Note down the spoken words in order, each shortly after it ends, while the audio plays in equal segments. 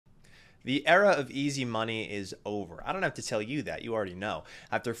The era of easy money is over. I don't have to tell you that. You already know.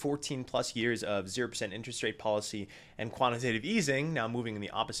 After 14 plus years of 0% interest rate policy and quantitative easing, now moving in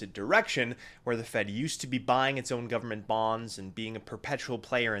the opposite direction, where the Fed used to be buying its own government bonds and being a perpetual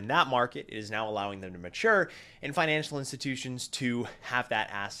player in that market, it is now allowing them to mature, and financial institutions to have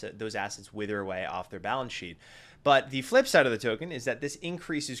those assets wither away off their balance sheet. But the flip side of the token is that this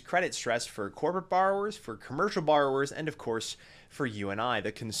increases credit stress for corporate borrowers, for commercial borrowers, and of course, for you and I,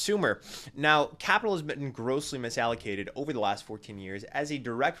 the consumer. Now, capital has been grossly misallocated over the last 14 years as a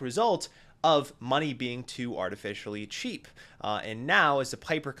direct result of money being too artificially cheap. And now, as the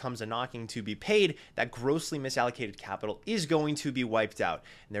piper comes a knocking to be paid, that grossly misallocated capital is going to be wiped out.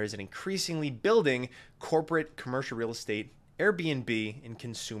 And there is an increasingly building corporate commercial real estate, AirBNB, and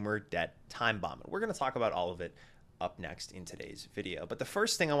consumer debt time bomb. And we're going to talk about all of it up next in today's video. But the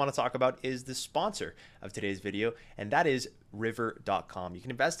first thing I want to talk about is the sponsor of today's video, and that is river.com. You can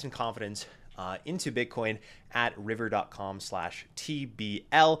invest in confidence into Bitcoin at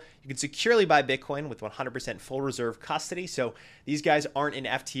river.com/TBL. You can securely buy Bitcoin with 100% full reserve custody. So these guys aren't in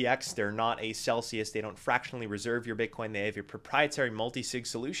FTX. They're not a Celsius. They don't fractionally reserve your Bitcoin. They have a proprietary multi-sig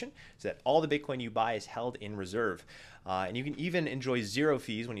solution so that all the Bitcoin you buy is held in reserve. And you can even enjoy zero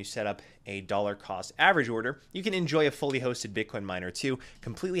fees when you set up a dollar cost average order. You can enjoy a fully hosted Bitcoin miner too,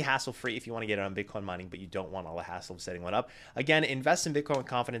 completely hassle-free if you want to get on Bitcoin mining, but you don't want all the hassle of setting one up. Again, invest in Bitcoin with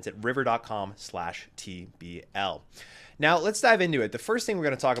confidence at river.com/TBL. Now, let's dive into it. The first thing we're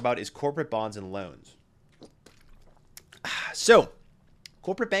going to talk about is corporate bonds and loans. So,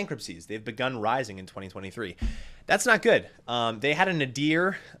 corporate bankruptcies, they've begun rising in 2023. That's not good. They had a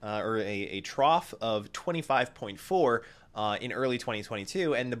nadir or a trough of 25.4 in early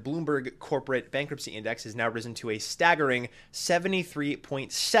 2022, and the Bloomberg Corporate Bankruptcy Index has now risen to a staggering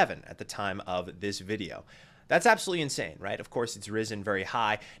 73.7 at the time of this video. That's absolutely insane, right? Of course, it's risen very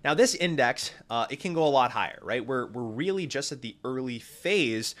high. Now, this index, it can go a lot higher, right? We're really just at the early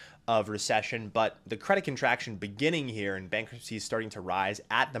phase of recession, but the credit contraction beginning here and bankruptcy starting to rise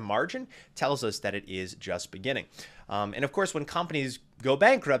at the margin tells us that it is just beginning. And of course, when companies go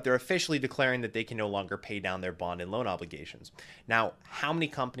bankrupt, they're officially declaring that they can no longer pay down their bond and loan obligations. Now, how many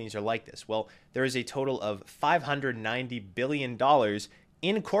companies are like this? Well, there is a total of $590 billion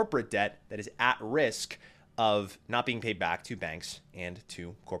in corporate debt that is at risk of not being paid back to banks and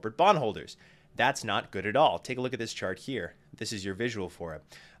to corporate bondholders. That's not good at all. Take a look at this chart here. This is your visual for it.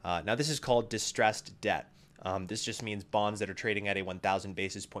 Now, this is called distressed debt. This just means bonds that are trading at a 1,000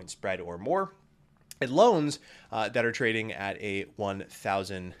 basis point spread or more, and loans that are trading at a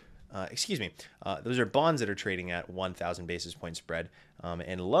 1,000. Those are bonds that are trading at 1,000 basis point spread,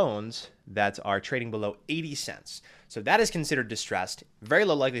 and loans that are trading below 80 cents. So that is considered distressed. Very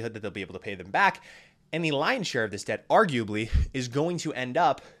low likelihood that they'll be able to pay them back. And the lion's share of this debt, arguably, is going to end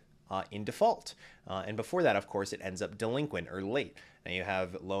up in default. And before that, of course, it ends up delinquent or late. Now you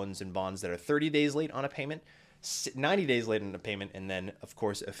have loans and bonds that are 30 days late on a payment, 90 days late on a payment, and then, of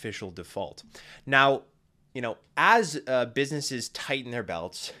course, official default. Now, as businesses tighten their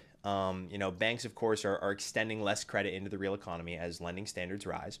belts, banks, of course, are extending less credit into the real economy as lending standards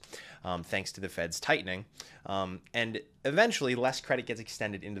rise, thanks to the Fed's tightening. And eventually, less credit gets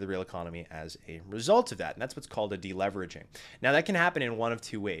extended into the real economy as a result of that. And that's what's called a deleveraging. Now, that can happen in one of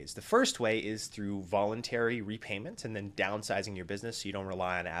two ways. The first way is through voluntary repayment and then downsizing your business so you don't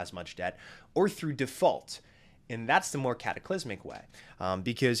rely on as much debt, or through default. And that's the more cataclysmic way.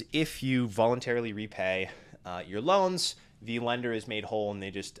 Because if you voluntarily repay your loans, the lender is made whole and they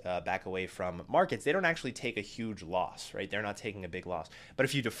just back away from markets. They don't actually take a huge loss, right? They're not taking a big loss. But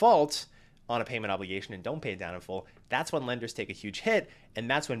if you default on a payment obligation and don't pay it down in full, that's when lenders take a huge hit, and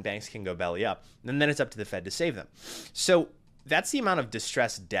that's when banks can go belly up. And then it's up to the Fed to save them. So that's the amount of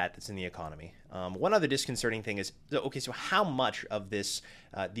distressed debt that's in the economy. One other disconcerting thing is, okay, so how much of these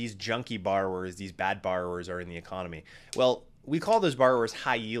junky borrowers, these bad borrowers are in the economy? Well, we call those borrowers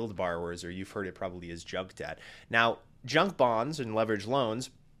high yield borrowers, or you've heard it probably as junk debt. Now, junk bonds and leveraged loans,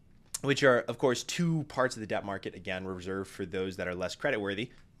 which are, of course, two parts of the debt market, again, reserved for those that are less creditworthy,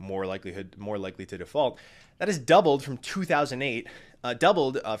 more likely to default. That has doubled from 2008,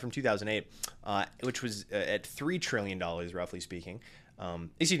 which was at $3 trillion, roughly speaking.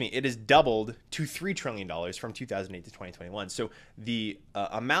 It has doubled to $3 trillion from 2008 to 2021. So the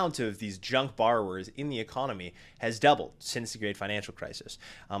amount of these junk borrowers in the economy has doubled since the great financial crisis.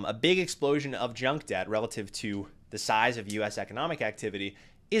 A big explosion of junk debt relative to the size of U.S. economic activity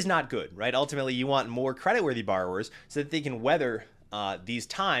is not good, right? Ultimately, you want more creditworthy borrowers so that they can weather these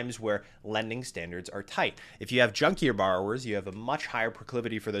times where lending standards are tight. If you have junkier borrowers, you have a much higher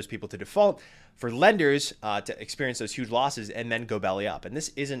proclivity for those people to default, for lenders to experience those huge losses and then go belly up. And this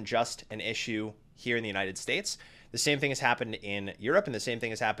isn't just an issue here in the United States. The same thing has happened in Europe, and the same thing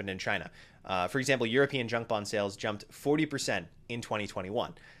has happened in China. For example, European junk bond sales jumped 40% in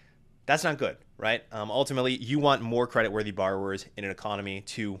 2021. That's not good, right? Ultimately, you want more creditworthy borrowers in an economy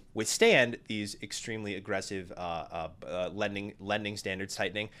to withstand these extremely aggressive lending standards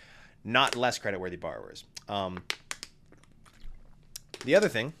tightening, not less creditworthy borrowers. The other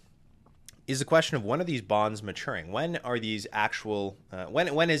thing is the question of, when are these bonds maturing? When are these actual?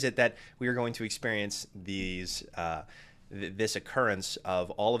 When is it that we are going to experience these this occurrence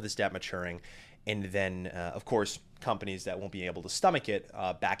of all of this debt maturing, and then of course companies that won't be able to stomach it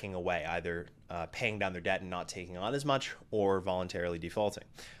backing away, either paying down their debt and not taking on as much, or voluntarily defaulting.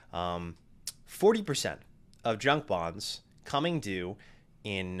 40% of junk bonds coming due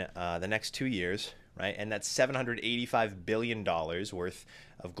in the next 2 years, right? And that's $785 billion worth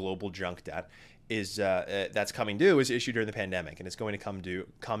of global junk debt is that's coming due, is issued during the pandemic, and it's going to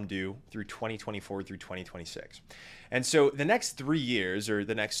come due through 2024 through 2026. And so the next 3 years, or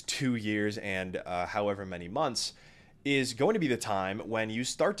the next 2 years and however many months, is going to be the time when you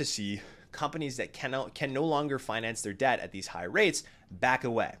start to see companies that can no longer finance their debt at these high rates back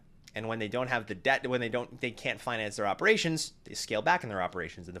away. And when they don't have the debt, when they can't finance their operations, they scale back in their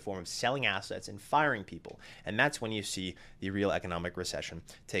operations in the form of selling assets and firing people. And that's when you see the real economic recession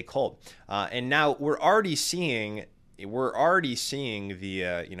take hold. And now we're already seeing the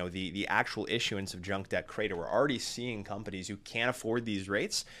actual issuance of junk debt crater. We're already seeing companies who can't afford these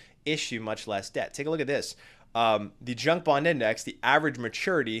rates issue much less debt. Take a look at this. The junk bond index, the average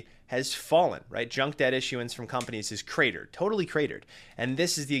maturity has fallen, right? Junk debt issuance from companies is cratered, totally cratered. And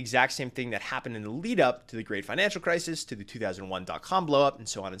this is the exact same thing that happened in the lead up to the great financial crisis, to the 2001 dot-com blow up, and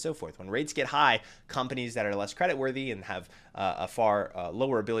so on and so forth. When rates get high, companies that are less creditworthy and have a far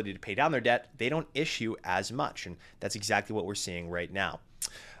lower ability to pay down their debt, they don't issue as much. And that's exactly what we're seeing right now.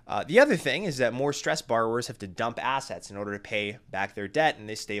 The other thing is that more stressed borrowers have to dump assets in order to pay back their debt, and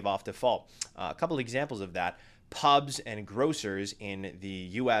they stave off default. A couple of examples of that: pubs and grocers in the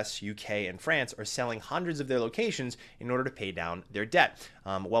US, UK, and France are selling hundreds of their locations in order to pay down their debt.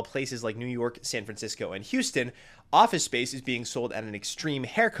 While places like New York, San Francisco, and Houston, office space is being sold at an extreme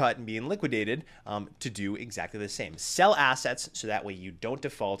haircut and being liquidated to do exactly the same. Sell assets so that way you don't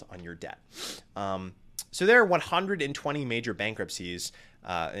default on your debt. So there are 120 major bankruptcies,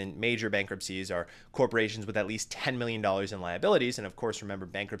 and major bankruptcies are corporations with at least $10 million in liabilities. And of course, remember,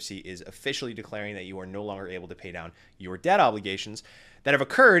 bankruptcy is officially declaring that you are no longer able to pay down your debt obligations, that have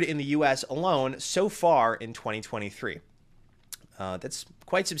occurred in the US alone so far in 2023. That's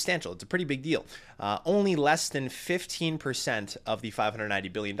quite substantial. It's a pretty big deal. Only less than 15% of the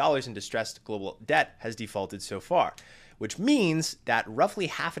 $590 billion in distressed global debt has defaulted so far, which means that roughly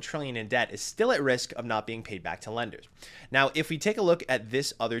 $500 billion in debt is still at risk of not being paid back to lenders. Now, if we take a look at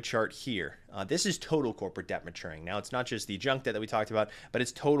this other chart here, this is total corporate debt maturing. Now, it's not just the junk debt that we talked about, but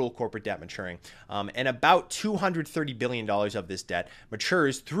it's total corporate debt maturing. And about $230 billion of this debt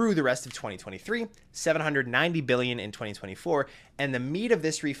matures through the rest of 2023, $790 billion in 2024, and the meat of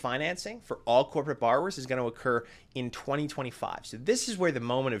this refinancing for all corporate borrowers is going to occur in 2025. So this is where the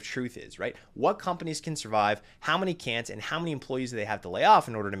moment of truth is, right? What companies can survive, how many can't, and how many employees do they have to lay off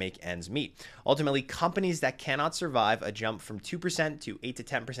in order to make ends meet? Ultimately, companies that cannot survive a jump from 2% to 8 to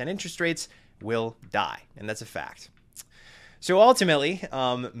 10% interest rates will die, and that's a fact. So ultimately,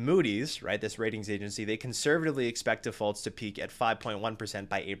 Moody's, right, this ratings agency, they conservatively expect defaults to peak at 5.1%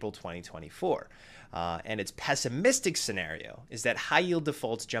 by April 2024. And its pessimistic scenario is that high yield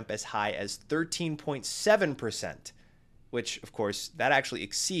defaults jump as high as 13.7%, which, of course, that actually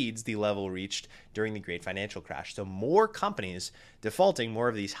exceeds the level reached during the great financial crash. So more companies defaulting, more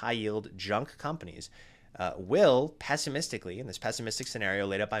of these high yield junk companies, will pessimistically, in this pessimistic scenario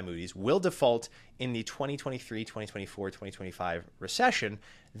laid out by Moody's, will default in the 2023, 2024, 2025 recession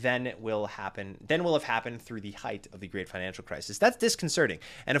than it will have happened through the height of the great financial crisis. That's disconcerting.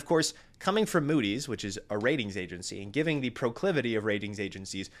 And of course, coming from Moody's, which is a ratings agency, and giving the proclivity of ratings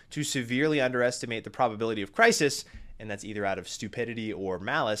agencies to severely underestimate the probability of crisis, and that's either out of stupidity or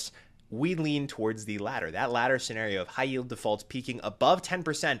malice, we lean towards the latter. That latter scenario of high yield defaults peaking above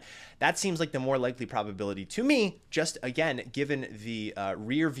 10%, that seems like the more likely probability to me, just again, given the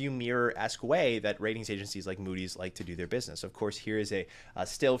rear view mirror-esque way that ratings agencies like Moody's like to do their business. Of course, here is a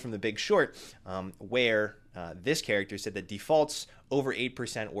still from The Big Short, where this character said that defaults over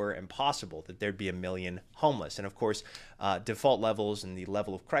 8% were impossible, that there'd be 1 million homeless. And of course, default levels and the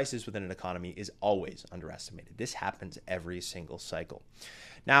level of crisis within an economy is always underestimated. This happens every single cycle.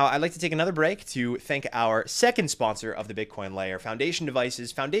 Now, I'd like to take another break to thank our second sponsor of the Bitcoin Layer, Foundation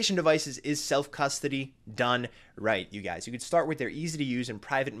Devices. Foundation Devices is self-custody done right, you guys. You could start with their easy-to-use and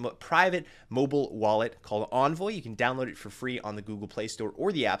private mobile wallet called Envoy. You can download it for free on the Google Play Store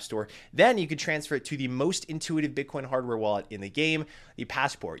or the App Store. Then you could transfer it to the most intuitive Bitcoin hardware wallet in the game, the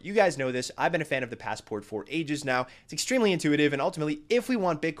Passport. You guys know this. I've been a fan of the Passport for ages now. It's extremely intuitive, and ultimately, if we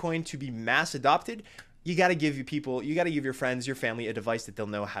want Bitcoin to be mass adopted, you got to give your friends, your family a device that they'll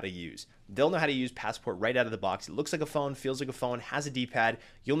know how to use. They'll know how to use Passport right out of the box. It looks like a phone, feels like a phone, has a D-pad.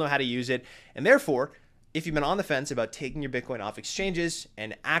 You'll know how to use it. And therefore, if you've been on the fence about taking your Bitcoin off exchanges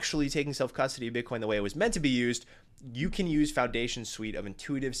and actually taking self-custody of Bitcoin the way it was meant to be used, you can use Foundation's suite of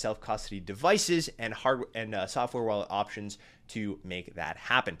intuitive self-custody devices and hardware and software wallet options to make that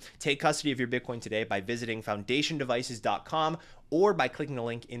happen. Take custody of your Bitcoin today by visiting foundationdevices.com or by clicking the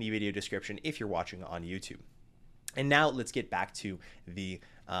link in the video description if you're watching on YouTube. And now let's get back to the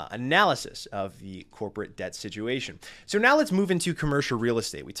analysis of the corporate debt situation. So now let's move into commercial real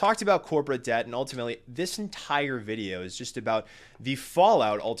estate. We talked about corporate debt, and ultimately this entire video is just about the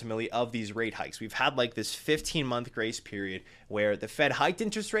fallout ultimately of these rate hikes. We've had like this 15-month grace period where the Fed hiked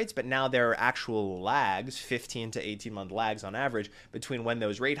interest rates, but now there are actual lags, 15 to 18-month lags on average, between when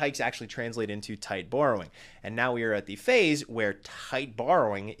those rate hikes actually translate into tight borrowing. And now we are at the phase where tight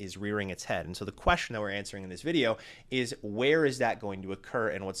borrowing is rearing its head. And so the question that we're answering in this video is, where is that going to occur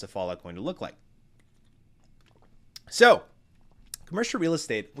and what's the fallout going to look like? So, commercial real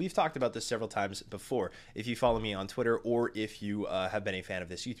estate, we've talked about this several times before. If you follow me on Twitter or if you have been a fan of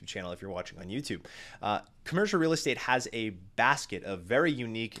this YouTube channel, if you're watching on YouTube, commercial real estate has a basket of very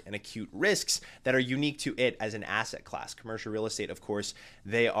unique and acute risks that are unique to it as an asset class. Commercial real estate, of course,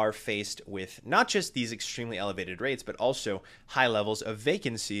 they are faced with not just these extremely elevated rates, but also high levels of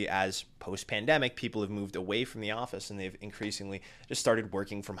vacancy as post-pandemic people have moved away from the office and they've increasingly just started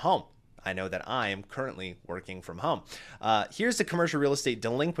working from home. I know that I am currently working from home. Here's the commercial real estate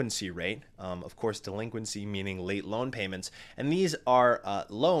delinquency rate. Of course, delinquency meaning late loan payments. And these are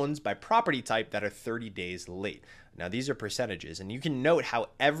loans by property type that are 30 days late. Now, these are percentages, and you can note how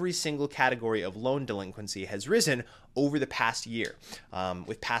every single category of loan delinquency has risen over the past year.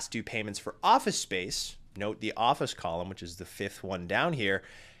 With past due payments for office space, note the office column, which is the fifth one down here,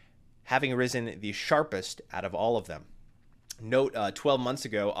 having risen the sharpest out of all of them. Note 12 months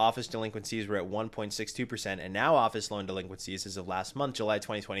ago, office delinquencies were at 1.62%, and now office loan delinquencies as of last month, July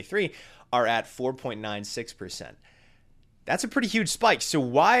 2023, are at 4.96%. That's a pretty huge spike. So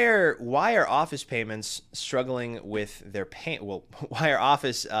why are office payments struggling with their why are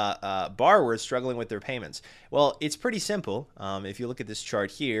office borrowers struggling with their payments? Well, it's pretty simple. If you look at this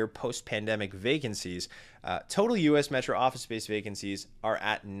chart here, post-pandemic vacancies, total U.S. metro office space vacancies are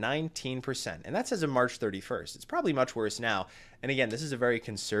at 19%, and that's as of March 31st. It's probably much worse now. And again, this is a very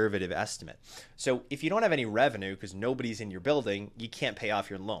conservative estimate. So if you don't have any revenue because nobody's in your building, you can't pay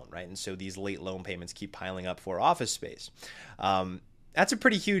off your loan, right? And so these late loan payments keep piling up for office space. That's a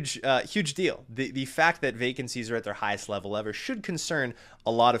pretty huge deal. The fact that vacancies are at their highest level ever should concern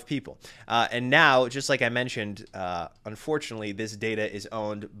a lot of people. And now, just like I mentioned, unfortunately, this data is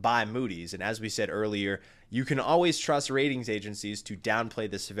owned by Moody's. And as we said earlier, you can always trust ratings agencies to downplay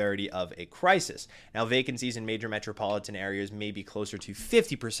the severity of a crisis. Now, vacancies in major metropolitan areas may be closer to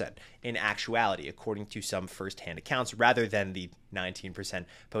 50% in actuality, according to some first-hand accounts, rather than the 19%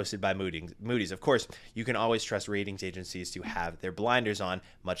 posted by Moody's. Of course, you can always trust ratings agencies to have their blinders on,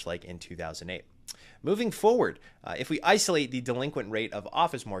 much like in 2008. Moving forward, if we isolate the delinquent rate of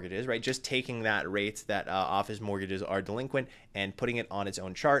office mortgages, right, just taking that rate that office mortgages are delinquent and putting it on its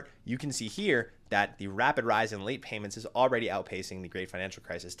own chart, you can see here that the rapid rise in late payments is already outpacing the great financial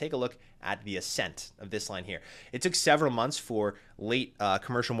crisis. Take a look at the ascent of this line here. It took several months for late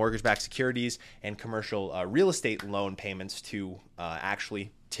commercial mortgage-backed securities and commercial real estate loan payments to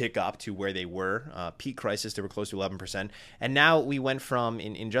actually tick up to where they were. Peak crisis, they were close to 11%. And now we went from,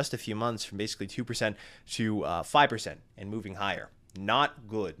 in just a few months, from basically 2% to 5% and moving higher. Not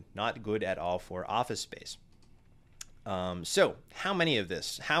good at all for office space. So how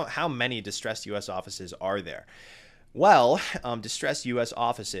many distressed U.S. offices are there? Well, distressed U.S.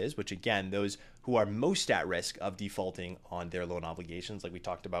 offices, which again, those who are most at risk of defaulting on their loan obligations, like we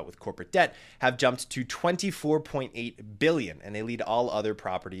talked about with corporate debt, have jumped to $24.8 billion, and they lead all other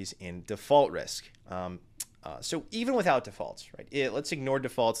properties in default risk. So even without defaults, right? Let's ignore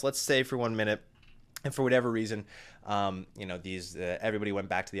defaults. Let's say for 1 minute, and for whatever reason, everybody went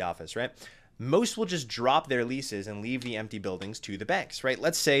back to the office, right? most will just drop their leases and leave the empty buildings to the banks, right?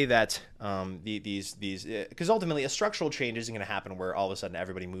 Let's say that because ultimately a structural change isn't going to happen where all of a sudden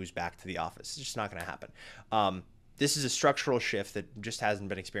everybody moves back to the office. It's just not going to happen. This is a structural shift that just hasn't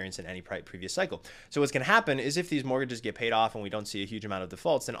been experienced in any previous cycle. So what's going to happen is if these mortgages get paid off and we don't see a huge amount of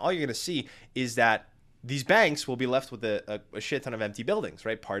defaults, then all you're going to see is that these banks will be left with a shit ton of empty buildings,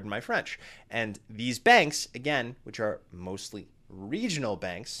 right? Pardon my French. And these banks, again, which are mostly regional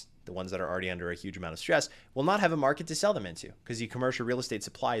banks, the ones that are already under a huge amount of stress, will not have a market to sell them into because the commercial real estate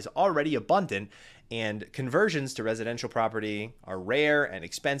supply is already abundant and conversions to residential property are rare and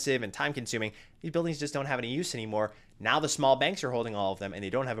expensive and time consuming. These buildings just don't have any use anymore. Now the small banks are holding all of them and they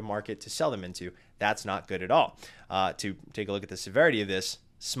don't have a market to sell them into. That's not good at all. To take a look at the severity of this,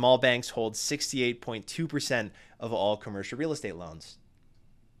 small banks hold 68.2% of all commercial real estate loans.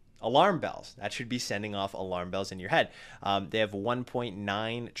 Alarm bells. That should be sending off alarm bells in your head. They have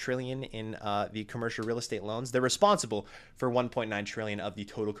 1.9 trillion in the commercial real estate loans. They're responsible for 1.9 trillion of the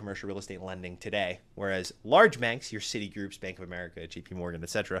total commercial real estate lending today, whereas large banks, your Citigroups, Bank of America, JP Morgan,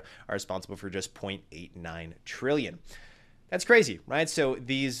 etc., are responsible for just 0.89 trillion. That's crazy, right? So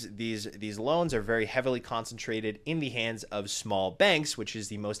these loans are very heavily concentrated in the hands of small banks, which is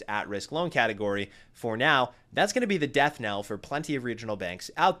the most at-risk loan category for now. That's going to be the death knell for plenty of regional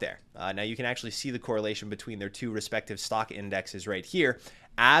banks out there. Now you can actually see the correlation between their two respective stock indexes right here.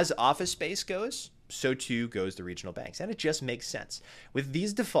 As office space goes, so too goes the regional banks. And it just makes sense. With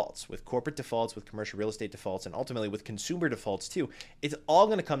these defaults, with corporate defaults, with commercial real estate defaults, and ultimately with consumer defaults too, it's all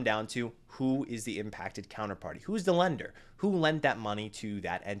going to come down to who is the impacted counterparty, who's the lender, who lent that money to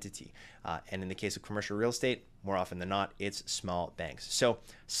that entity. And in the case of commercial real estate, more often than not, it's small banks. So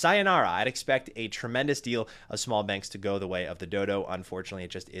sayonara, I'd expect a tremendous deal of small banks to go the way of the dodo. Unfortunately,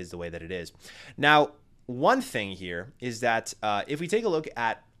 it just is the way that it is. Now, one thing here is that if we take a look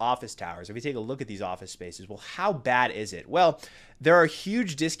at office towers, if we take a look at these office spaces, well, how bad is it? Well, there are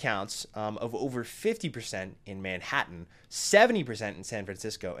huge discounts of over 50% in Manhattan, 70% in San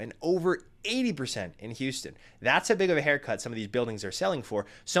Francisco, and over 80% in Houston. That's how big of a haircut some of these buildings are selling for,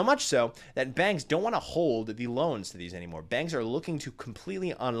 so much so that banks don't want to hold the loans to these anymore. Banks are looking to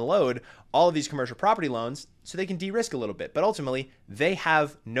completely unload all of these commercial property loans so they can de-risk a little bit, but ultimately they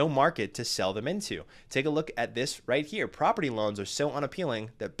have no market to sell them into. Take a look at this right here. Property loans are so unappealing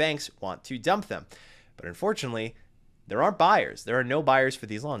that banks want to dump them. But unfortunately, there aren't buyers. There are no buyers for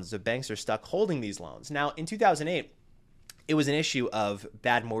these loans. So banks are stuck holding these loans. Now, in 2008, it was an issue of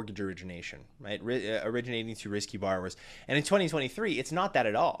bad mortgage origination, right? Originating to risky borrowers. And in 2023, it's not that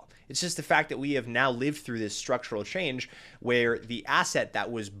at all. It's just the fact that we have now lived through this structural change where the asset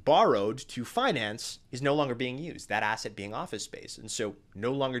that was borrowed to finance is no longer being used, that asset being office space. And so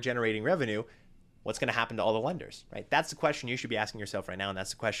no longer generating revenue. What's going to happen to all the lenders, right? That's the question you should be asking yourself right now, and that's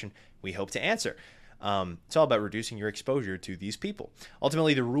the question we hope to answer. It's all about reducing your exposure to these people.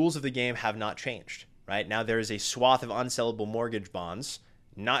 Ultimately, the rules of the game have not changed, right? Now there is a swath of unsellable mortgage bonds,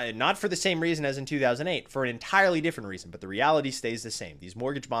 not for the same reason as in 2008, for an entirely different reason, but the reality stays the same. These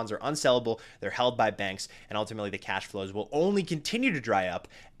mortgage bonds are unsellable, they're held by banks, and ultimately the cash flows will only continue to dry up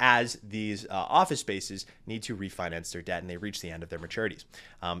as these office spaces need to refinance their debt and they reach the end of their maturities.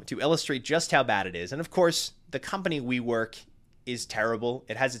 To illustrate just how bad it is, and of course, the company we work is terrible.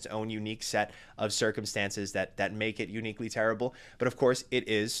 It has its own unique set of circumstances that make it uniquely terrible. But of course, it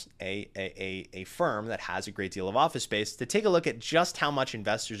is a firm that has a great deal of office space. To take a look at just how much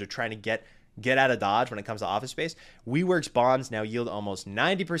investors are trying to get out of Dodge when it comes to office space, WeWork's bonds now yield almost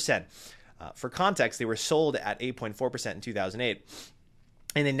 90%. For context, they were sold at 8.4% in 2008.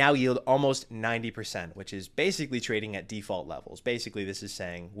 And they now yield almost 90%, which is basically trading at default levels. Basically, this is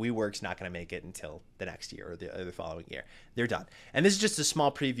saying WeWork's not going to make it until the next year or the following year. They're done. And this is just a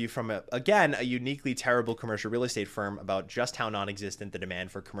small preview from, a uniquely terrible commercial real estate firm about just how non-existent the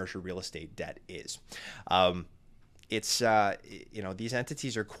demand for commercial real estate debt is. These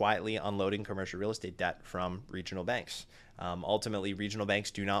entities are quietly unloading commercial real estate debt from regional banks. Ultimately, regional banks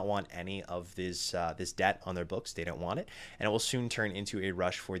do not want any of this debt on their books. They don't want it, and it will soon turn into a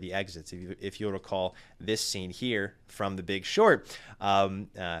rush for the exits. If you'll recall this scene here from The Big Short,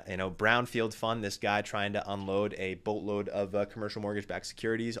 Brownfield Fund, this guy trying to unload a boatload of commercial mortgage-backed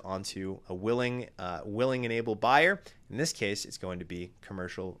securities onto a willing and able buyer. In this case, it's going to be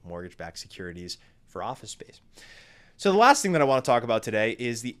commercial mortgage-backed securities for office space. So the last thing that I want to talk about today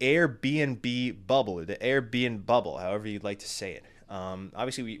is the AirBNB bubble, or the Airbnb bubble, however you'd like to say it.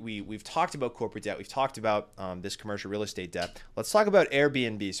 Obviously, we've talked about corporate debt. We've talked about this commercial real estate debt. Let's talk about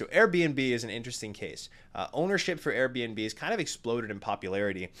Airbnb. So Airbnb is an interesting case. Ownership for Airbnb has kind of exploded in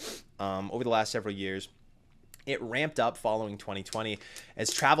popularity over the last several years. It ramped up following 2020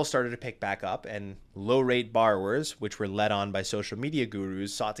 as travel started to pick back up and low-rate borrowers, which were led on by social media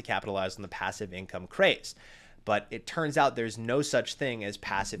gurus, sought to capitalize on the passive income craze. But it turns out there's no such thing as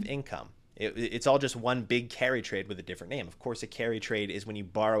passive income. It's all just one big carry trade with a different name. Of course, a carry trade is when you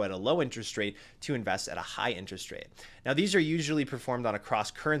borrow at a low interest rate to invest at a high interest rate. Now, these are usually performed on a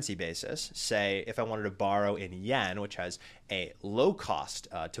cross-currency basis. Say, if I wanted to borrow in yen, which has a low cost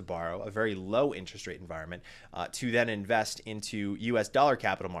to borrow, a very low interest rate environment, to then invest into US dollar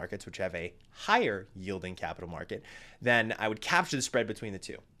capital markets, which have a higher yielding capital market, then I would capture the spread between the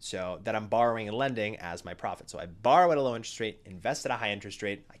two. So that I'm borrowing and lending as my profit. So I borrow at a low interest rate, invest at a high interest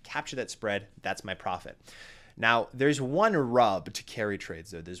rate, I capture that spread, that's my profit. Now, there's one rub to carry trades,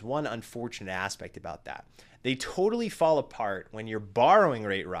 though. There's one unfortunate aspect about that. They totally fall apart when your borrowing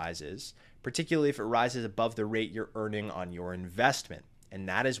rate rises, particularly if it rises above the rate you're earning on your investment. And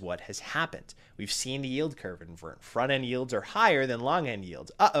that is what has happened. We've seen the yield curve invert. Front-end yields are higher than long-end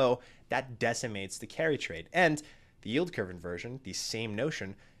yields. That decimates the carry trade. And the yield curve inversion, the same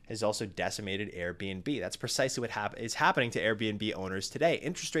notion, has also decimated Airbnb. That's precisely what is happening to Airbnb owners today.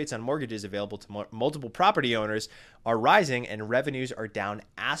 Interest rates on mortgages available to multiple property owners are rising, and revenues are down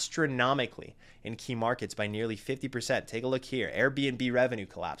astronomically in key markets by nearly 50%. Take a look here. Airbnb revenue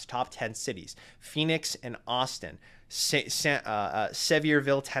collapse, top 10 cities, Phoenix and Austin,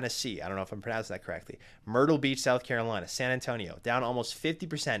 Sevierville, Tennessee. I don't know if I'm pronouncing that correctly. Myrtle Beach, South Carolina, San Antonio, down almost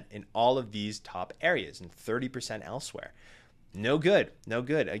 50% in all of these top areas and 30% elsewhere. No good, no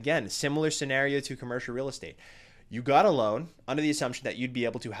good. Again, similar scenario to commercial real estate. You got a loan under the assumption that you'd be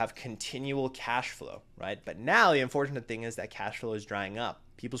able to have continual cash flow, right? But now the unfortunate thing is that cash flow is drying up.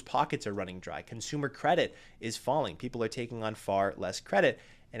 People's pockets are running dry. Consumer credit is falling. People are taking on far less credit.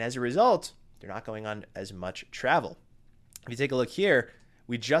 And as a result, they're not going on as much travel. If you take a look here,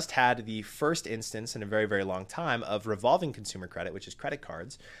 we just had the first instance in a very, very long time of revolving consumer credit, which is credit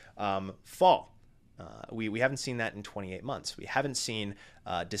cards, fall. We haven't seen that in 28 months. We haven't seen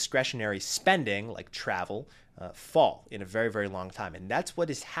discretionary spending like travel fall in a very, very long time. And that's what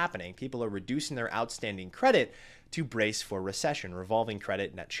is happening. People are reducing their outstanding credit to brace for recession. Revolving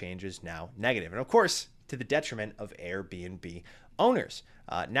credit net change is now negative. And of course, to the detriment of Airbnb owners.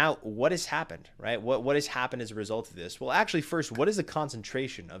 Now, what has happened, right? What has happened as a result of this? Well, actually, first, what is the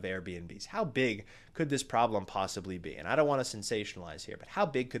concentration of Airbnbs? How big could this problem possibly be? And I don't want to sensationalize here, but how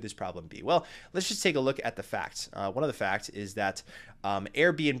big could this problem be? Well, let's just take a look at the facts. One of the facts is that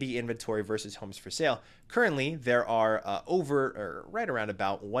Airbnb inventory versus homes for sale. Currently, there are right around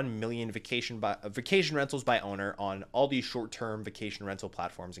about 1 million vacation rentals by owner on all these short-term vacation rental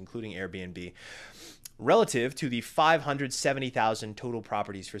platforms, including Airbnb, relative to the 570,000 total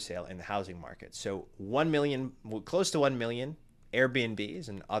properties for sale in the housing market. So 1 million, close to 1 million Airbnbs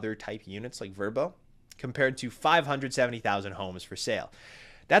and other type units like Vrbo, compared to 570,000 homes for sale.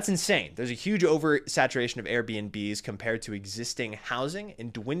 That's insane. There's a huge oversaturation of Airbnbs compared to existing housing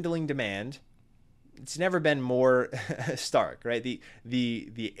and dwindling demand. It's never been more stark, right? The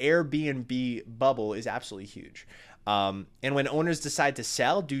Airbnb bubble is absolutely huge. And when owners decide to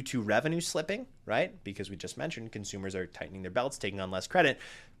sell due to revenue slipping, right? Because we just mentioned consumers are tightening their belts, taking on less credit.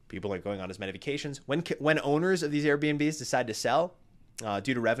 People aren't going on as many vacations. When owners of these Airbnbs decide to sell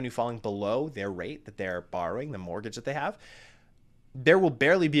due to revenue falling below their rate that they're borrowing, the mortgage that they have, there will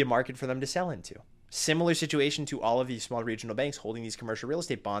barely be a market for them to sell into. Similar situation to all of these small regional banks holding these commercial real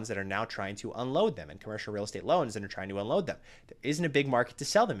estate bonds that are now trying to unload them, and commercial real estate loans that are trying to unload them. There isn't a big market to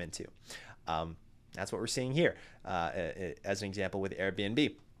sell them into. That's what we're seeing here as an example with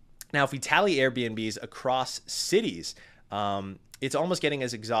Airbnb. Now, if we tally Airbnbs across cities, it's almost getting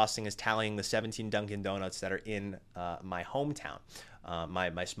as exhausting as tallying the 17 Dunkin' Donuts that are in my hometown,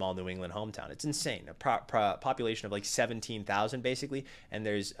 my small New England hometown. It's insane. A population of like 17,000 basically, and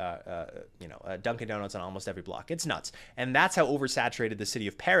there's Dunkin' Donuts on almost every block. It's nuts. And that's how oversaturated the city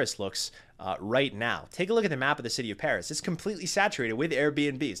of Paris looks right now. Take a look at the map of the city of Paris. It's completely saturated with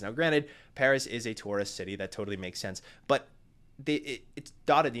Airbnbs. Now, granted, Paris is a tourist city. That totally makes sense. But it's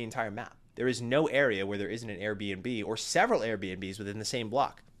dotted the entire map. There is no area where there isn't an Airbnb or several Airbnbs within the same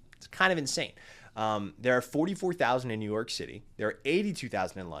block. It's kind of insane. There are 44,000 in New York City. There are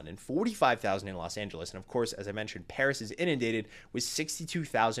 82,000 in London, 45,000 in Los Angeles. And of course, as I mentioned, Paris is inundated with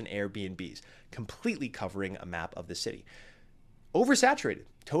 62,000 Airbnbs, completely covering a map of the city. Oversaturated,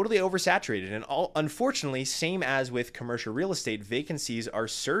 totally oversaturated. And unfortunately, same as with commercial real estate, vacancies are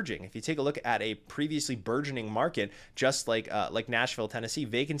surging. If you take a look at a previously burgeoning market, just like Nashville, Tennessee,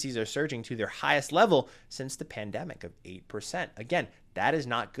 vacancies are surging to their highest level since the pandemic of 8%. Again, That is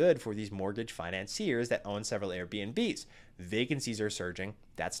not good for these mortgage financiers that own several Airbnbs. Vacancies are surging.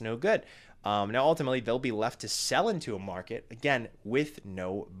 That's no good. Now, ultimately, they'll be left to sell into a market, again, with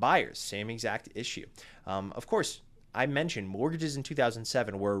no buyers. Same exact issue. Of course, I mentioned mortgages in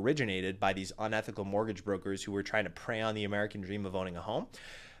 2007 were originated by these unethical mortgage brokers who were trying to prey on the American dream of owning a home.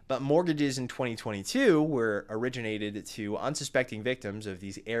 But mortgages in 2022 were originated to unsuspecting victims of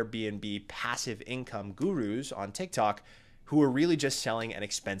these Airbnb passive income gurus on TikTok who were really just selling an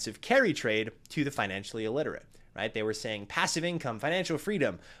expensive carry trade to the financially illiterate. Right? They were saying passive income, financial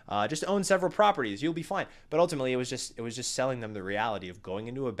freedom, just own several properties, you'll be fine. But ultimately, it was just selling them the reality of going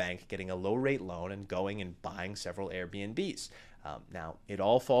into a bank, getting a low rate loan, and going and buying several Airbnbs. Now, it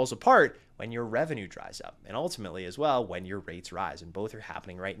all falls apart when your revenue dries up, and ultimately as well when your rates rise, and both are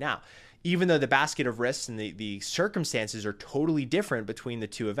happening right now. Even though the basket of risks and the circumstances are totally different between the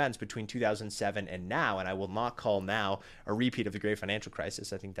two events, between 2007 and now, and I will not call now a repeat of the great financial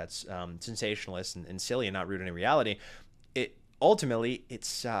crisis. I think that's sensationalist and silly and not rooted in reality. Ultimately,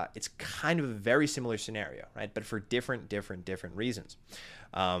 it's kind of a very similar scenario, right? But for different reasons.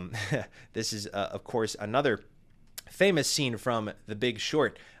 This is, of course, another famous scene from The Big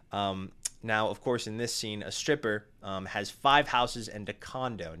Short. Now, of course, in this scene, a stripper has 5 houses and a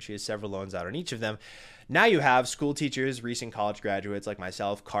condo, and she has several loans out on each of them. Now you have school teachers, recent college graduates like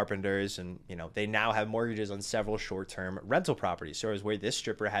myself, carpenters, and they now have mortgages on several short-term rental properties. So as where this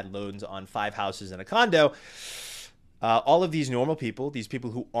stripper had loans on 5 houses and a condo, all of these normal people, these people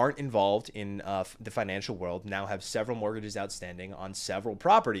who aren't involved in the financial world, now have several mortgages outstanding on several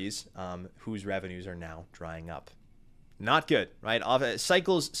properties whose revenues are now drying up. Not good, right?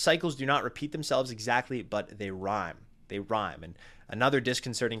 Cycles do not repeat themselves exactly, but they rhyme. And another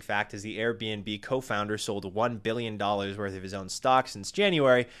disconcerting fact is the Airbnb co-founder sold $1 billion worth of his own stock since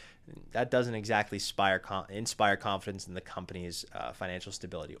January. That doesn't exactly inspire confidence in the company's financial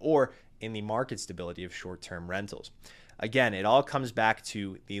stability or in the market stability of short-term rentals. Again, it all comes back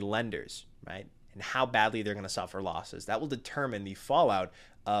to the lenders, right? And how badly they're going to suffer losses. That will determine the fallout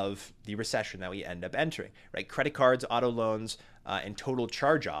of the recession that we end up entering, right? Credit cards, auto loans, and total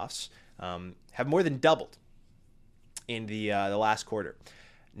charge-offs have more than doubled in the last quarter.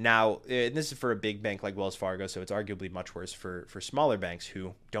 Now, and this is for a big bank like Wells Fargo, so it's arguably much worse for smaller banks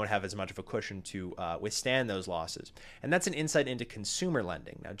who don't have as much of a cushion to withstand those losses. And that's an insight into consumer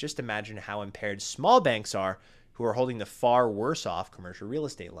lending. Now, just imagine how impaired small banks are who are holding the far worse off commercial real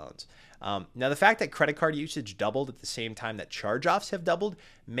estate loans. Now, the fact that credit card usage doubled at the same time that charge-offs have doubled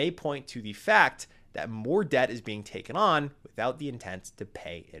may point to the fact that more debt is being taken on without the intent to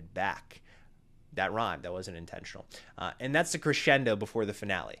pay it back. That rhymed. That wasn't intentional. And that's the crescendo before the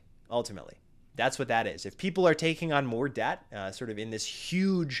finale, ultimately. That's what that is. If people are taking on more debt, sort of in this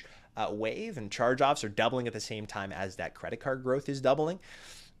huge wave, and charge-offs are doubling at the same time as that credit card growth is doubling,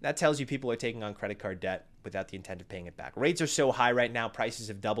 that tells you people are taking on credit card debt without the intent of paying it back. Rates are so high right now. Prices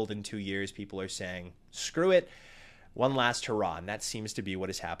have doubled in 2 years. People are saying, screw it. One last hurrah. And that seems to be what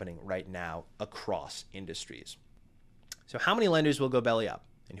is happening right now across industries. So how many lenders will go belly up?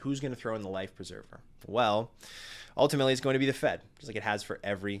 And who's going to throw in the life preserver? Well, ultimately, it's going to be the Fed, just like it has for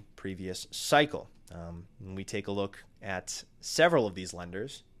every previous cycle. When we take a look at several of these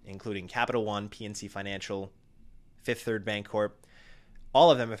lenders, including Capital One, PNC Financial, Fifth Third Bancorp, all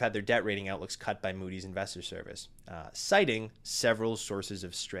of them have had their debt rating outlooks cut by Moody's Investor Service, citing several sources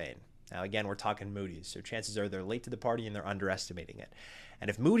of strain. Now, again, we're talking Moody's, so chances are they're late to the party and they're underestimating it. And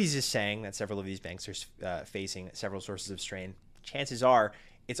if Moody's is saying that several of these banks are facing several sources of strain, chances are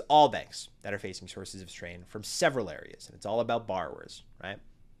it's all banks that are facing sources of strain from several areas, and it's all about borrowers, right?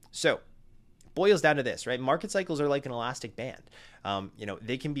 So it boils down to this, right? Market cycles are like an elastic band.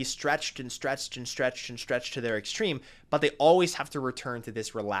 They can be stretched and stretched and stretched and stretched to their extreme, but they always have to return to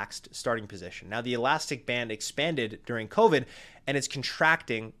this relaxed starting position. Now, the elastic band expanded during COVID, and it's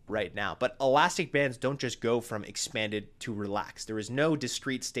contracting right now. But elastic bands don't just go from expanded to relaxed. There is no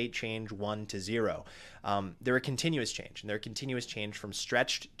discrete state change 1 to 0. They're a continuous change, and they're a continuous change from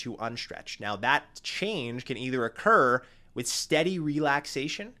stretched to unstretched. Now, that change can either occur with steady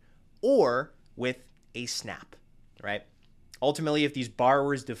relaxation or with a snap, right? Ultimately, if these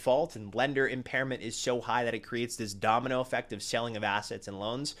borrowers default and lender impairment is so high that it creates this domino effect of selling of assets and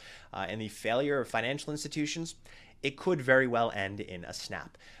loans and the failure of financial institutions, it could very well end in a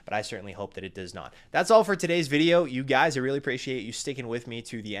snap, but I certainly hope that it does not. That's all for today's video, you guys. I really appreciate you sticking with me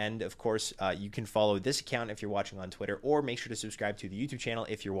to the end. Of course, you can follow this account if you're watching on Twitter, or make sure to subscribe to the YouTube channel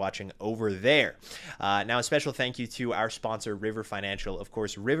if you're watching over there. Now, a special thank you to our sponsor, River Financial. Of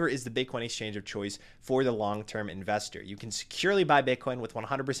course, River is the Bitcoin exchange of choice for the long-term investor. You can securely buy Bitcoin with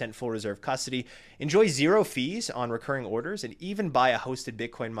 100% full reserve custody, enjoy 0 fees on recurring orders, and even buy a hosted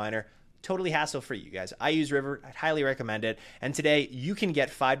Bitcoin miner totally hassle-free, you guys. I use River. I'd highly recommend it. And today, you can get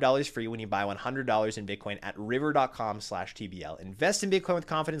 $5 free when you buy $100 in Bitcoin at river.com/TBL. Invest in Bitcoin with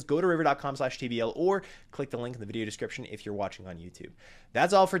confidence. Go to river.com/TBL or click the link in the video description if you're watching on YouTube.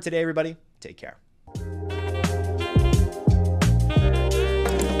 That's all for today, everybody. Take care.